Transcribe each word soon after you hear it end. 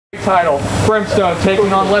Title, Brimstone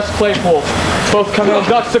taking on Les Claypool. Both coming in,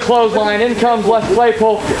 ducks the clothesline. In comes Les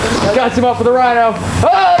Claypool. Got him up for the rhino.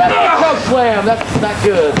 Oh, that's a choke slam. That's not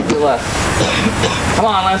good for Les. Come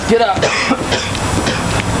on, Les, get up.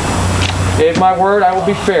 Gave my word, I will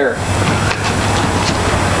be fair.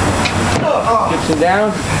 Gets him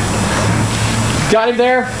down. Got him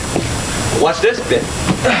there. Watch this bit.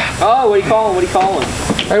 Oh, what do you call him? What do you call him?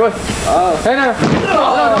 Hey, what? Oh. Hey, no,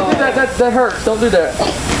 don't do that. That hurts. Don't do that.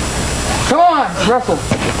 Come on, wrestle.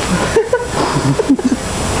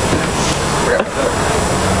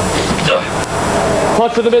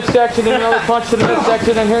 Punch to the midsection, and another punch to the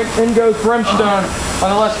midsection, and here in goes Brimstone on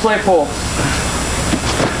the Les Claypool.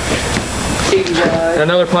 And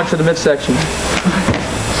another punch to the midsection.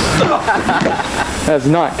 That's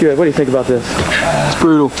not good. What do you think about this? It's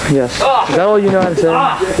brutal. Yes. Is that all you know how to say?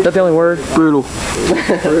 Is that the only word? Brutal.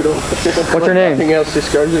 Brutal. What's your name? Anything else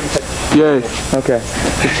describes it? Yay. Okay.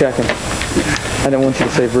 Just checking. I didn't want you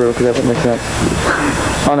to say brutal because that wouldn't make sense.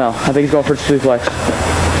 Oh no. I think he's going for the suplex.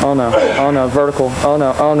 Oh no. Oh no. Vertical. Oh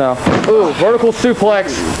no. Oh no. Ooh. Vertical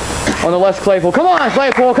suplex on the Les Claypool. Come on,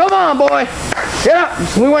 Claypool. Come on, boy. Get up.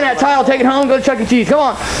 We win that title. Take it home. Go to Chuck E. Cheese. Come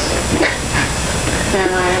on.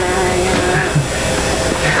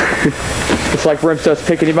 Looks like Brimstone's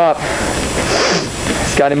picking him up.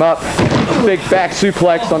 He's got him up. Big back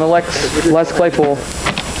suplex on the Les Claypool,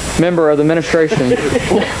 member of the administration.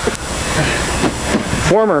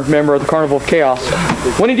 Former member of the Carnival of Chaos.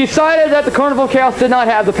 When he decided that the Carnival of Chaos did not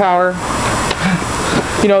have the power,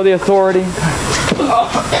 you know, the authority,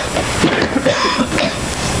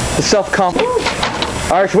 the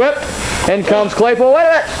self-confidence. Irish whip. In comes Claypool. Wait a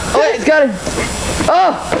minute. Oh, wait, he's got him.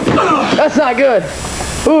 Oh, that's not good.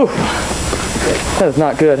 Ooh, that is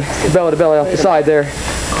not good. Belly to belly off the side there.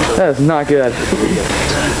 That is not good.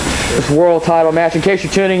 This world title match, in case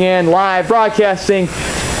you're tuning in, live broadcasting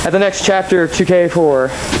at the next chapter of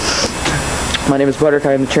 2K4. My name is Butterick.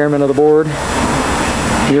 I am the chairman of the board.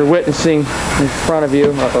 You're witnessing in front of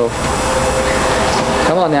you. Uh-oh.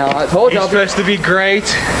 Come on now. I told you. He's supposed to be great.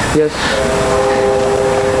 Yes.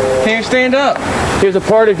 Can't stand up. He was a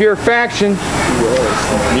part of your faction.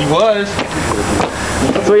 He was.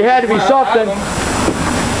 So he had to be something.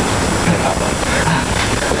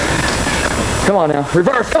 Come on now.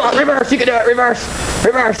 Reverse. Come on. Reverse. You can do it. Reverse.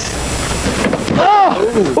 Reverse. Oh!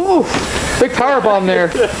 Ooh. Big power bomb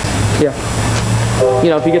there. Yeah. You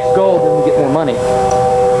know, if he gets gold, then we get more money.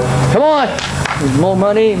 Come on. More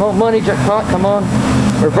money. More money. Jackpot. Come on.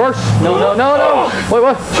 Reverse. No, no, no, no. Wait,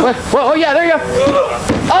 what? What? Oh, yeah. There you go.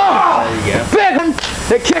 Oh! Big one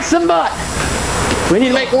that kicks some butt. We need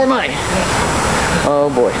to make more money. Oh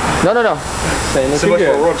boy. No, no, no. So much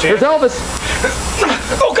for a world champ. Here's Elvis.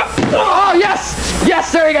 Oh God. Oh yes!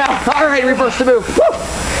 Yes, there you go. All right, reverse the move. Woo.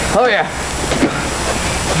 Oh yeah.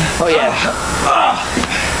 Oh yeah.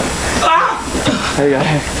 There you go.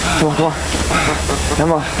 Come on, come on.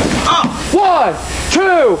 Come on. 1,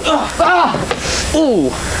 2.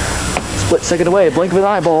 Ooh. Split second away. Blink of an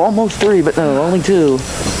eyeball. Almost 3, but no, only 2.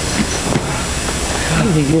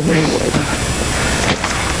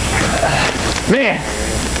 Man,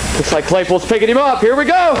 looks like Claypool's picking him up. Here we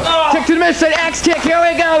go. Kick to the midsection, axe kick. Here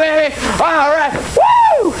we go, baby. All right.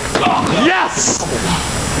 Woo! Yes!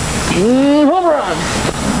 Home run.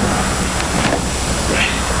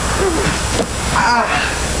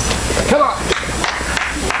 Come on.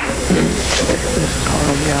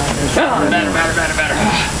 Better.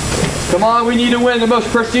 Come on, we need to win the most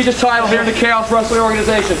prestigious title here in the Chaos Wrestling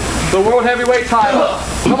Organization. The World Heavyweight title.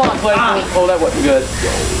 Come on, Claypool. Oh, that wasn't good.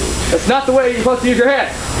 That's not the way you're supposed to use your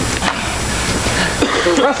head.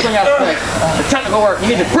 The wrestling aspect, the technical work, you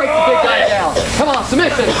need to break the big guy down. Come on,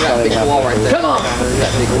 submission. Come on.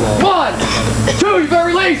 1, 2, you better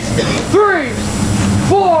release. 3,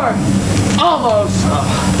 4, almost.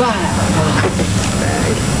 5.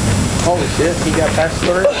 Holy shit, he got past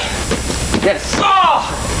 3? Yes.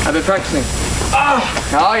 I've been practicing.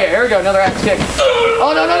 Oh yeah, here we go, another axe kick.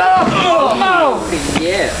 Oh no, no, no, no!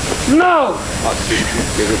 Yeah. No!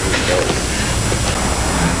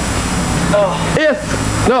 If,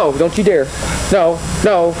 no, don't you dare. No,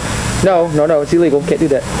 no, no, no, no, it's illegal, can't do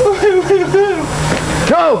that.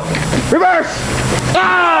 No! Reverse!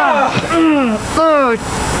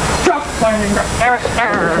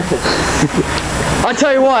 I'll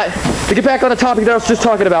tell you what, to get back on the topic that I was just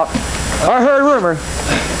talking about, I heard a rumor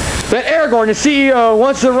that Aragorn, the CEO,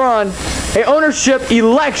 wants to run an ownership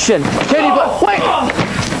election. Can he wait!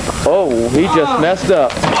 Oh, he just messed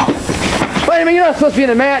up. Wait a minute, you're not supposed to be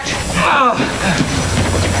in a match.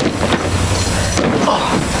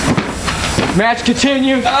 Match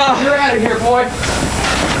continues. You're out of here, boy.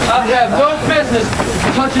 I have no business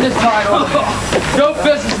touching this title. No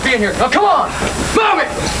business being here. Now come on, move it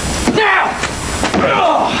now.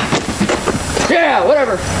 Yeah,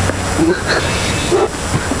 whatever.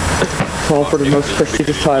 Call for the most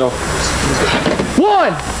prestigious title.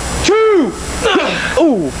 1, 2.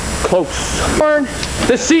 Ooh, close.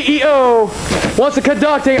 The CEO wants to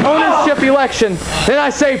conduct an ownership election. Then I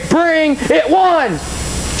say, bring it. 1,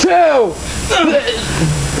 2.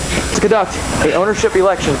 To conduct an ownership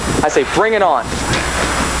election, I say, bring it on.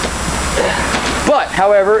 But,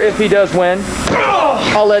 however, if he does win,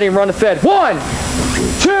 I'll let him run the Fed. 1,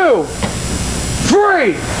 2,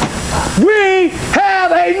 3. We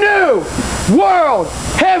have a new world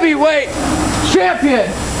heavyweight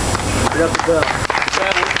champion.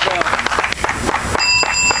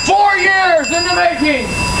 4 years in the making,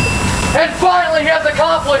 and finally he has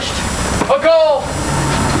accomplished a goal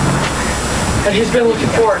that he's been looking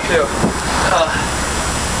forward to.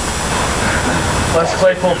 Les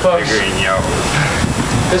Claypool, folks.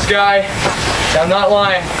 This guy, I'm not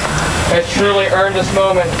lying, has truly earned this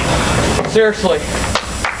moment. Seriously.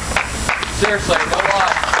 Seriously, no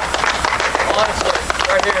lie. Honestly,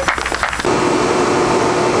 right here.